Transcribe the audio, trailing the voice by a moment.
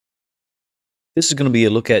This is going to be a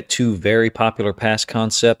look at two very popular pass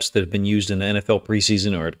concepts that have been used in the NFL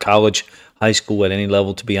preseason or at college, high school, at any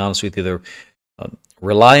level, to be honest with you. They're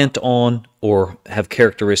reliant on or have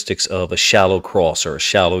characteristics of a shallow cross or a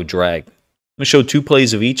shallow drag. I'm going to show two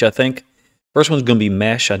plays of each, I think. First one's going to be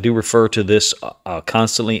mesh. I do refer to this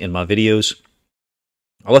constantly in my videos.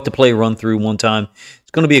 I'll let the play run through one time.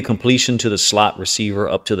 It's going to be a completion to the slot receiver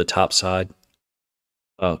up to the top side.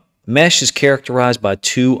 Mesh is characterized by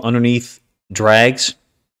two underneath drags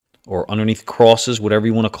or underneath crosses, whatever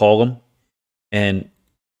you want to call them. And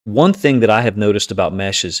one thing that I have noticed about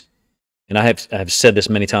mesh is, and I have said this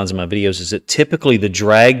many times in my videos, is that typically the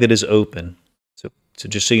drag that is open, so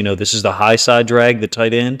just so you know, this is the high side drag, the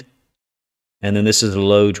tight end, and then this is the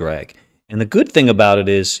low drag. And the good thing about it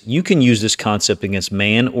is you can use this concept against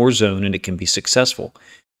man or zone and it can be successful.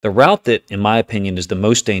 The route that, in my opinion, is the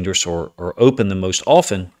most dangerous or open the most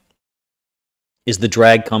often is the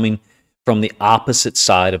drag coming from the opposite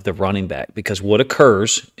side of the running back. Because what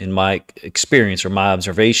occurs, in my experience or my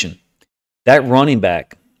observation, that running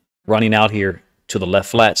back running out here to the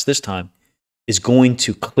left flats this time is going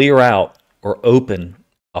to clear out or open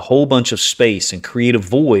a whole bunch of space and create a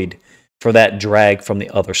void for that drag from the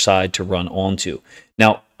other side to run onto.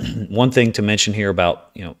 Now, one thing to mention here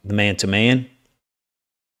about the man-to-man,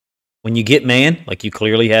 when you get man, like you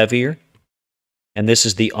clearly have here, and this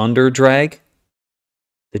is the under drag,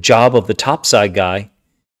 the job of the topside guy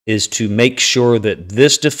is to make sure that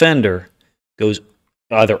this defender goes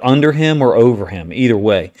either under him or over him, either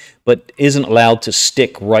way, but isn't allowed to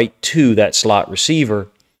stick right to that slot receiver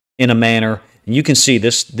in a manner. And you can see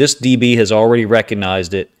this DB has already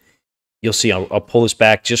recognized it. You'll see, I'll pull this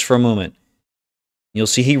back just for a moment. You'll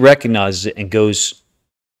see he recognizes it and goes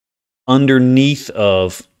underneath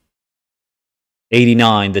of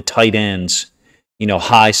 89, the tight end's,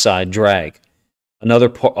 high side drag.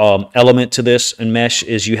 Another element to this in mesh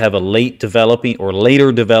is you have a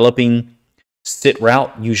later developing sit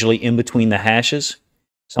route, usually in between the hashes.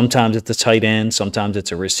 Sometimes it's a tight end, sometimes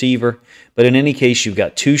it's a receiver. But in any case, you've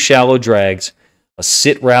got two shallow drags, a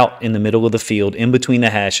sit route in the middle of the field, in between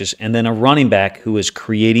the hashes, and then a running back who is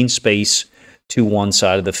creating space to one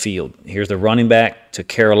side of the field. Here's the running back to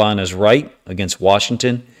Carolina's right against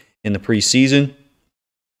Washington in the preseason.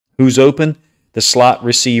 Who's open? The slot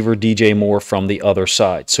receiver, DJ Moore, from the other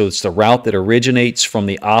side. So it's the route that originates from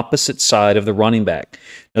the opposite side of the running back.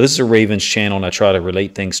 Now, this is a Ravens channel, and I try to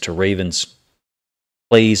relate things to Ravens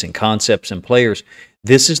plays and concepts and players.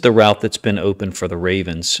 This is the route that's been open for the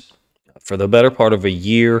Ravens for the better part of a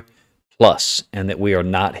year plus, and that we are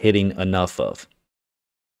not hitting enough of.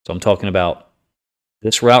 So I'm talking about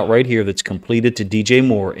this route right here that's completed to DJ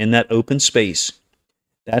Moore in that open space.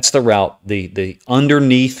 That's the route, the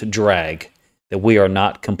underneath drag, that we are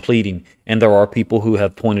not completing. And there are people who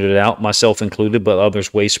have pointed it out, myself included, but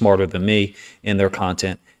others way smarter than me in their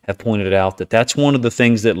content have pointed it out, that that's one of the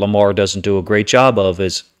things that Lamar doesn't do a great job of,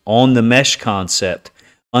 is on the mesh concept,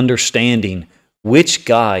 understanding which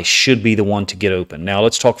guy should be the one to get open. Now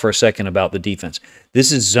let's talk for a second about the defense.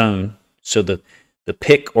 This is zone, so the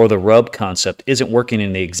pick or the rub concept isn't working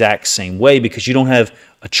in the exact same way because you don't have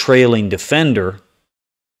a trailing defender,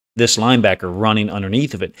 this linebacker, running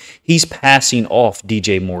underneath of it. He's passing off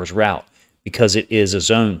DJ Moore's route because it is a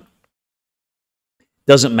zone.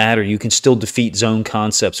 Doesn't matter. You can still defeat zone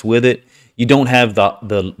concepts with it. You don't have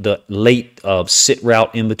the late sit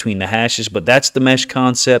route in between the hashes, but that's the mesh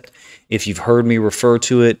concept. If you've heard me refer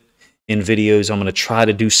to it in videos, I'm going to try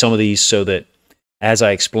to do some of these so that as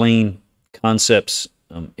I explain concepts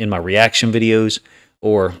in my reaction videos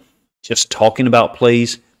or just talking about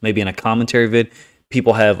plays, maybe in a commentary vid,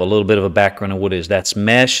 people have a little bit of a background on what it is. That's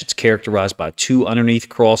mesh. It's characterized by two underneath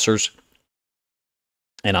crossers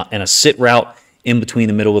and a sit route in between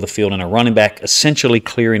the middle of the field and a running back essentially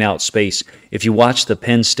clearing out space. If you watch the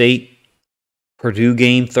Penn State-Purdue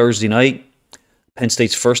game Thursday night, Penn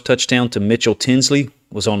State's first touchdown to Mitchell Tinsley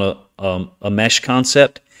was on a mesh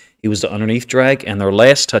concept. He was the underneath drag, and their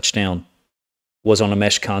last touchdown was on a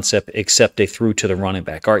mesh concept, except they threw to the running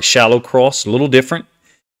back. All right, shallow cross, a little different.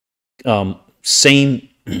 Same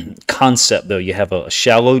concept, though. You have a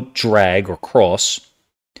shallow drag or cross,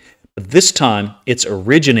 but this time it's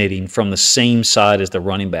originating from the same side as the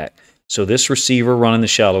running back. So this receiver running the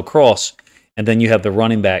shallow cross, and then you have the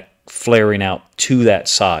running back flaring out to that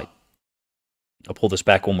side. I'll pull this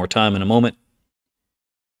back one more time in a moment.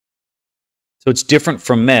 So it's different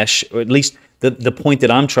from mesh, or at least the point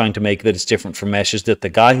that I'm trying to make that it's different from mesh is that the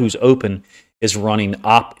guy who's open is running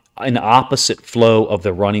an opposite flow of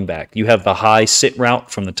the running back. You have the high sit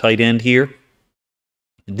route from the tight end here.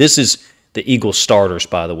 This is the Eagles starters,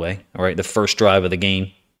 by the way. All right, the first drive of the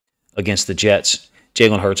game. against the Jets.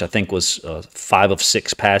 Jalen Hurts, I think, was 5 of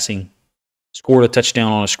 6 passing, scored a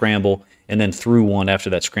touchdown on a scramble, and then threw one after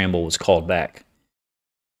that scramble was called back.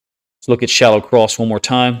 Let's look at shallow cross one more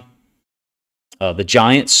time. The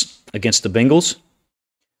Giants against the Bengals.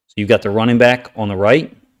 So you've got the running back on the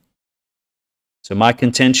right. So my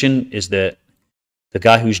contention is that the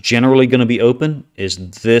guy who's generally going to be open is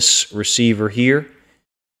this receiver here.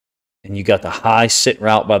 And you got the high sit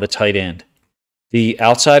route by the tight end. The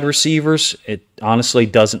outside receivers, it honestly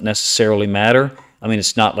doesn't necessarily matter. I mean,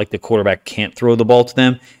 it's not like the quarterback can't throw the ball to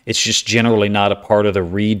them. It's just generally not a part of the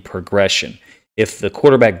read progression. If the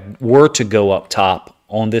quarterback were to go up top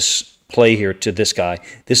on this play here to this guy,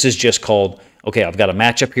 this is just called, okay, I've got a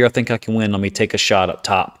matchup here I think I can win. Let me take a shot up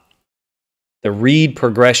top. The read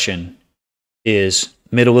progression is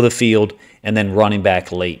middle of the field and then running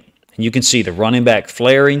back late. And you can see the running back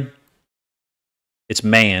flaring. It's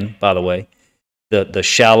man, by the way. The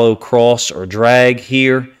shallow cross or drag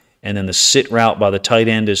here, and then the sit route by the tight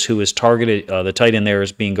end is who is targeted. The tight end there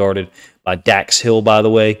is being guarded by Dax Hill, by the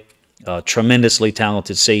way. Tremendously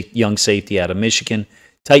talented young safety out of Michigan.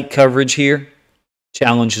 Tight coverage here.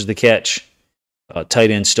 Challenges the catch.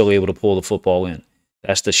 Tight end still able to pull the football in.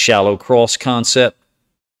 That's the shallow cross concept.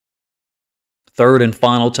 Third and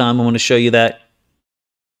final time I'm going to show you that.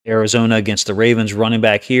 Arizona against the Ravens, running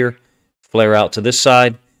back here. Flare out to this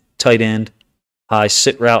side. Tight end. High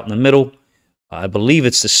sit route in the middle. I believe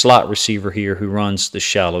it's the slot receiver here who runs the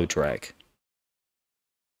shallow drag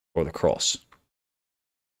or the cross.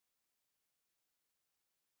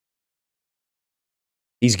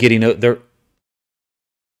 He's getting they're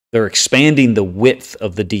expanding the width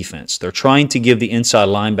of the defense. They're trying to give the inside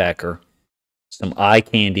linebacker some eye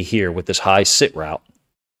candy here with this high sit route,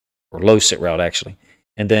 or low sit route actually,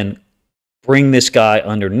 and then bring this guy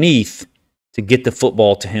underneath to get the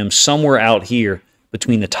football to him somewhere out here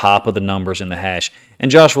between the top of the numbers and the hash.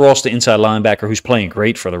 And Josh Ross, the inside linebacker, who's playing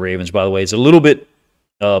great for the Ravens, by the way, is a little bit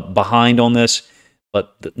behind on this,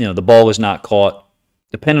 but the ball is not caught.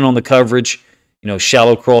 Depending on the coverage,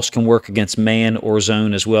 shallow cross can work against man or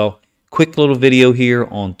zone as well. Quick little video here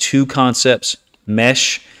on 2 concepts,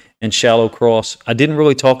 mesh and shallow cross. I didn't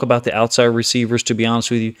really talk about the outside receivers, to be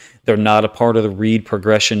honest with you. They're not a part of the read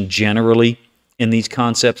progression generally in these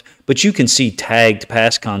concepts, but you can see tagged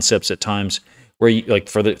pass concepts at times where you, like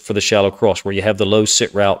for the shallow cross, where you have the low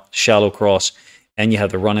sit route, shallow cross, and you have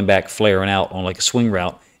the running back flaring out on like a swing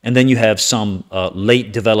route, and then you have some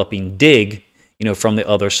late developing dig, from the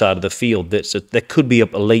other side of the field. That could be a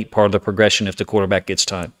late part of the progression if the quarterback gets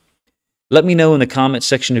time. Let me know in the comment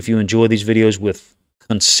section if you enjoy these videos with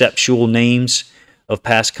conceptual names of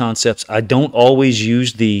pass concepts. I don't always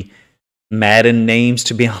use the Madden names,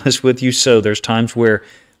 to be honest with you. So there's times where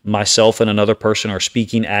myself and another person are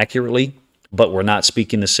speaking accurately, but we're not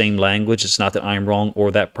speaking the same language. It's not that I'm wrong or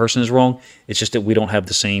that person is wrong. It's just that we don't have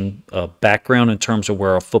the same background in terms of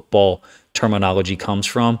where our football terminology comes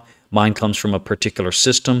from. Mine comes from a particular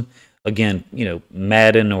system. Again,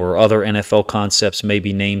 Madden or other NFL concepts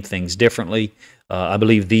maybe name things differently. I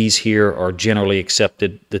believe these here are generally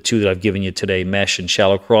accepted, the 2 that I've given you today, mesh and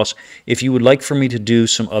shallow cross. If you would like for me to do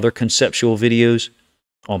some other conceptual videos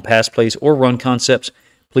on pass plays or run concepts,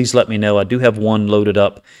 please let me know. I do have one loaded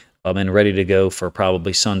up and ready to go for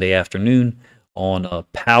probably Sunday afternoon on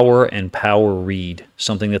power and power read,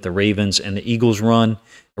 something that the Ravens and the Eagles ran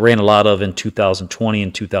a lot of in 2020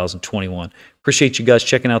 and 2021. Appreciate you guys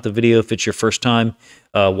checking out the video. If it's your first time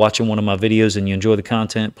watching one of my videos and you enjoy the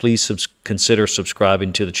content, please consider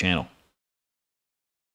subscribing to the channel.